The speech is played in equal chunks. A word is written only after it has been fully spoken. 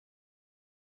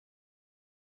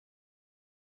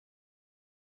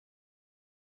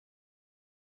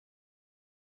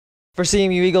For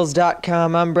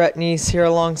CMUEagles.com, I'm Brett Knese here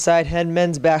alongside head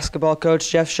men's basketball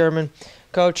coach Jeff Sherman.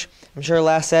 Coach, I'm sure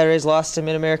last Saturday's loss to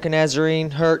Mid-America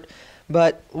Nazarene hurt,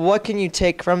 but what can you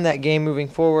take from that game moving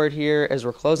forward here as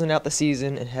we're closing out the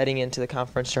season and heading into the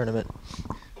conference tournament?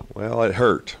 Well, it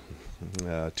hurt.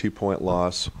 2-point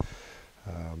loss.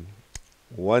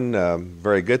 One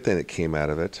very good thing that came out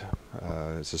of it,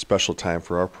 it's a special time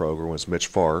for our program, was Mitch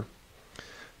Farr.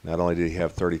 Not only did he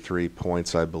have 33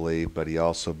 points, I believe, but he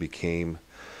also became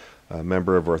a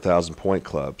member of our 1,000-point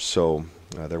club. So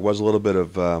there was a little bit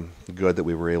of good that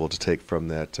we were able to take from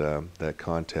that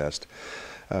contest.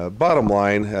 Bottom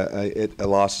line, a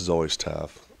loss is always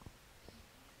tough,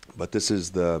 but this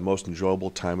is the most enjoyable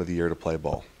time of the year to play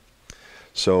ball.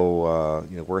 So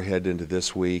we're headed into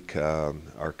this week.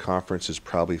 Our conference is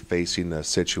probably facing a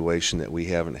situation that we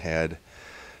haven't had.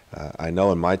 I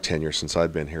know in my tenure since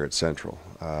I've been here at Central,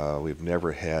 we've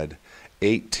never had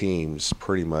 8 teams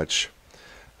pretty much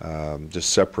just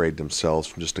separate themselves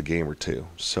from just a game or two.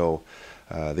 So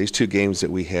these 2 games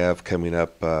that we have coming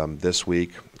up this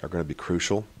week are going to be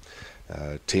crucial.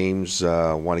 Teams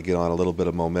want to get on a little bit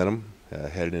of momentum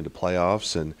headed into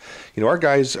playoffs, and our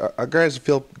guys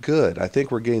feel good. I think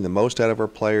we're getting the most out of our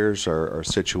players. Our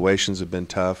situations have been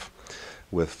tough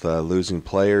with losing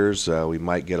players. We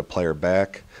might get a player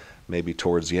back maybe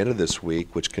towards the end of this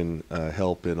week, which can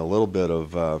help in a little bit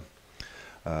of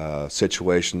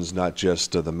situations, not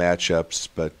just the matchups,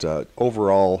 but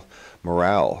overall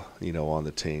morale, on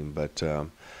the team. But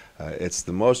it's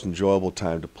the most enjoyable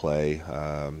time to play.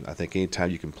 I think any time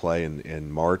you can play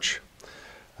in March,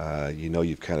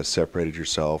 you've kind of separated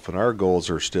yourself, and our goals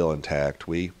are still intact.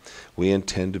 We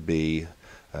intend to be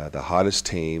the hottest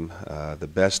team, the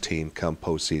best team come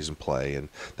postseason play, and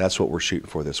that's what we're shooting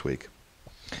for this week.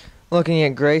 Looking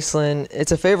at Graceland,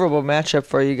 it's a favorable matchup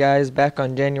for you guys back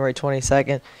on January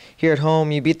 22nd. Here at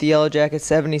home, you beat the Yellow Jackets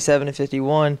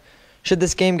 77-51. Should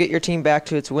this game get your team back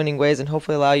to its winning ways and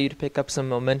hopefully allow you to pick up some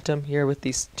momentum here with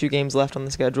these 2 games left on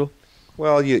the schedule?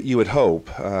 Well, you would hope.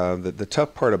 The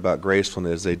tough part about Graceland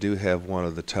is they do have one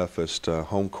of the toughest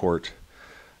home court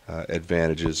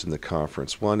advantages in the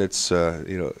conference. One, it's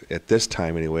at this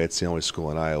time anyway, it's the only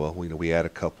school in Iowa. We add a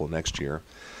couple next year,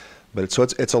 but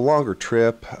it's a longer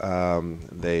trip.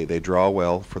 They draw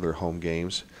well for their home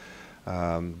games,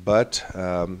 but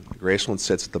Graceland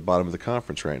sits at the bottom of the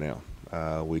conference right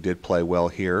now. We did play well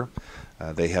here.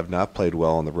 They have not played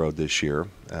well on the road this year.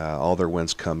 All their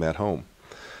wins come at home.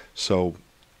 So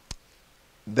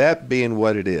that being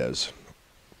what it is,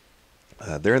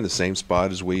 they're in the same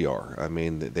spot as we are. I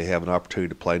mean, they have an opportunity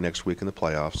to play next week in the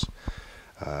playoffs.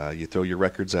 You throw your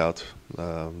records out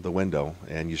the window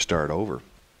and you start over.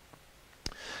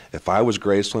 If I was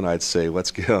Graceland, I'd say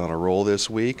let's get on a roll this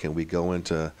week, and we go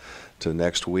into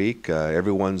next week.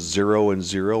 Everyone's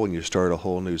 0-0, and you start a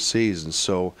whole new season.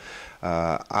 So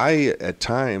I, at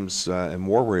times, am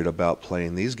more worried about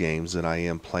playing these games than I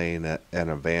am playing an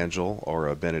Evangel or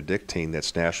a Benedictine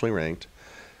that's nationally ranked,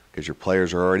 because your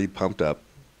players are already pumped up.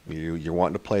 You're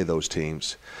wanting to play those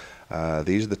teams.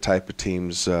 These are the type of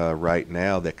teams right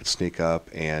now that could sneak up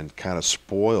and kind of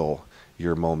spoil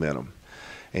your momentum.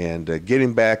 And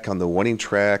getting back on the winning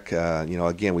track,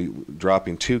 again, we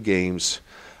dropping 2 games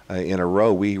in a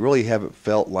row, we really haven't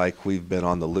felt like we've been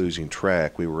on the losing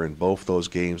track. We were in both those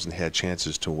games and had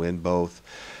chances to win both.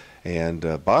 And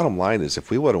bottom line is, if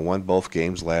we would have won both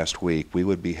games last week, we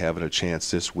would be having a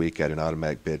chance this week at an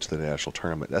automatic bid to the national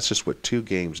tournament. That's just what 2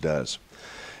 games does.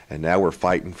 And now we're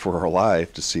fighting for our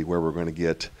life to see where we're going to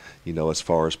get, as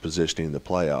far as positioning in the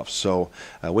playoffs. So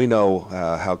we know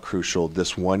how crucial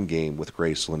this one game with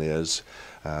Graceland is.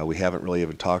 We haven't really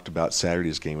even talked about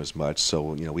Saturday's game as much, so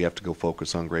we have to go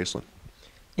focus on Graceland.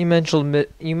 You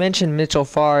mentioned Mitchell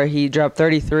Farr. He dropped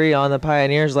 33 on the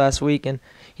Pioneers last week, and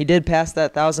he did pass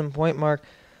that 1,000-point mark.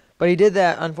 But he did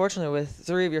that, unfortunately, with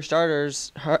 3 of your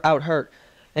starters out hurt.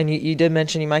 And you did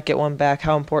mention you might get one back.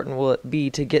 How important will it be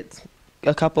to get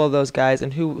a couple of those guys,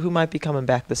 and who might be coming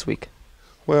back this week?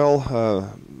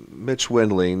 Well, Mitch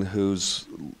Wendling, who's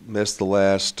missed the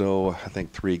last, I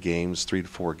think 3 to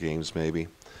 4 games maybe.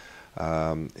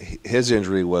 His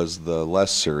injury was the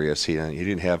less serious. He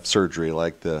didn't have surgery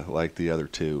like the other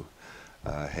 2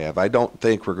 have. I don't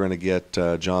think we're going to get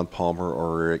John Palmer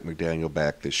or Eric McDaniel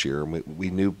back this year. We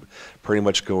knew pretty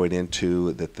much going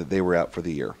into that they were out for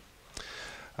the year.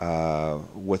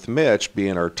 With Mitch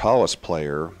being our tallest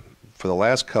player, for the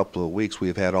last couple of weeks,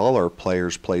 we've had all our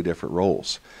players play different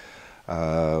roles.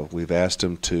 We've asked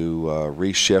them to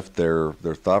reshift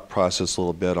their thought process a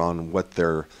little bit on what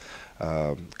their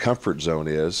comfort zone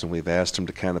is, and we've asked them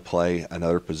to kind of play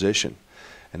another position.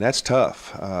 And that's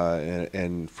tough.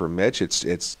 And for Mitch,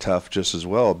 it's tough just as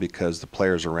well because the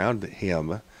players around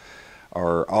him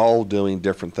are all doing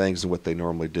different things than what they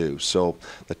normally do. So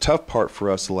the tough part for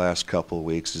us the last couple of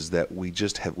weeks is that we've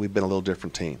been a little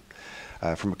different team.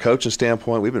 From a coaching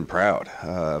standpoint, we've been proud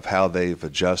of how they've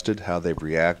adjusted, how they've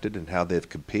reacted, and how they've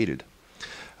competed.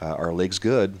 Our league's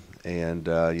good, and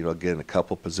again, a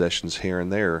couple possessions here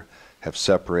and there have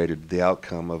separated the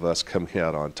outcome of us coming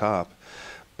out on top.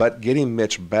 But getting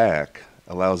Mitch back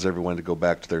allows everyone to go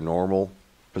back to their normal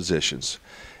positions.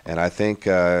 And I think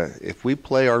if we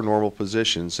play our normal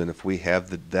positions and if we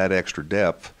have that extra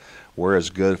depth, we're as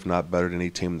good, if not better, than any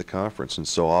team in the conference. And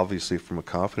so, obviously, from a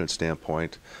confidence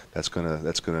standpoint, that's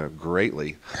gonna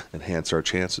greatly enhance our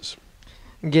chances.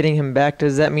 Getting him back,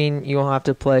 does that mean you won't have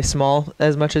to play small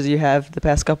as much as you have the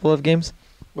past couple of games?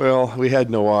 Well, we had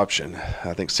no option.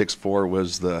 I think 6'4"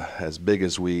 was as big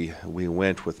as we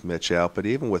went with Mitch out. But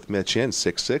even with Mitch in,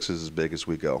 6'6" is as big as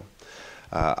we go.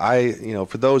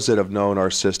 For those that have known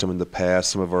our system in the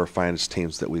past, some of our finest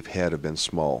teams that we've had have been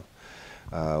small.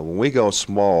 When we go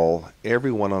small,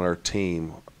 everyone on our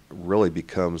team really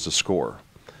becomes a scorer.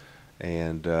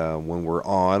 And when we're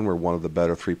one of the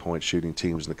better three-point shooting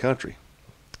teams in the country.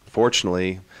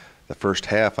 Fortunately, the first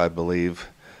half, I believe,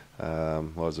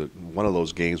 was it one of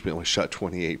those games we only shot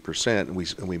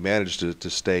 28%, and we managed to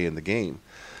stay in the game.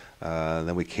 And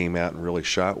then we came out and really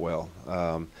shot well.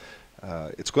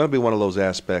 It's going to be one of those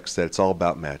aspects that it's all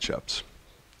about matchups.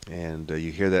 And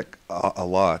you hear that a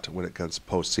lot when it comes to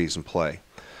postseason play.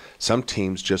 Some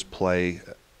teams just play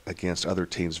against other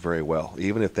teams very well.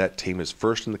 Even if that team is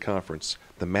first in the conference,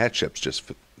 the matchups just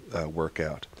work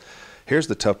out. Here's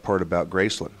the tough part about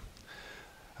Graceland.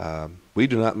 We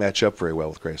do not match up very well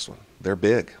with Graceland. They're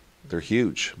big. They're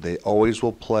huge. They always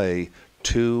will play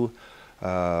two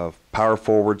power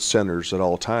forward centers at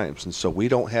all times. And so we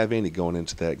don't have any going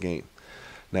into that game.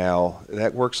 Now,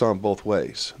 that works on both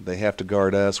ways. They have to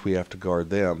guard us, we have to guard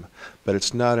them, but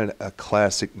it's not a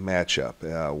classic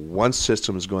matchup. One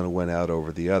system is going to win out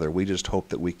over the other. We just hope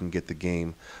that we can get the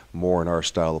game more in our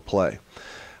style of play.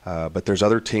 But there's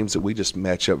other teams that we just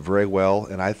match up very well,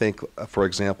 and I think, for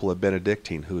example, a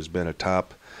Benedictine, who has been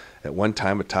at one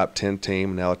time a top 10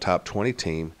 team, now a top 20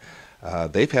 team,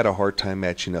 they've had a hard time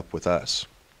matching up with us.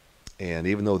 And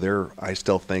even though I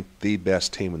still think, the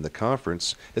best team in the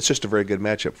conference, it's just a very good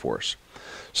matchup for us.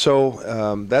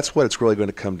 So that's what it's really going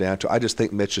to come down to. I just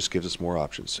think Mitch just gives us more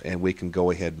options, and we can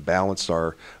go ahead and balance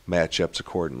our matchups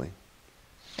accordingly.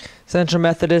 Central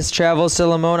Methodist travels to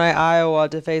Lamoni, Iowa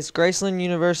to face Graceland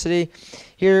University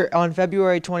here on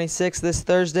February 26th, this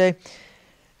Thursday.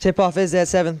 Tip-off is at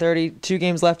 7:30. 2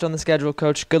 games left on the schedule,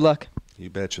 Coach. Good luck. You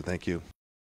betcha. Thank you.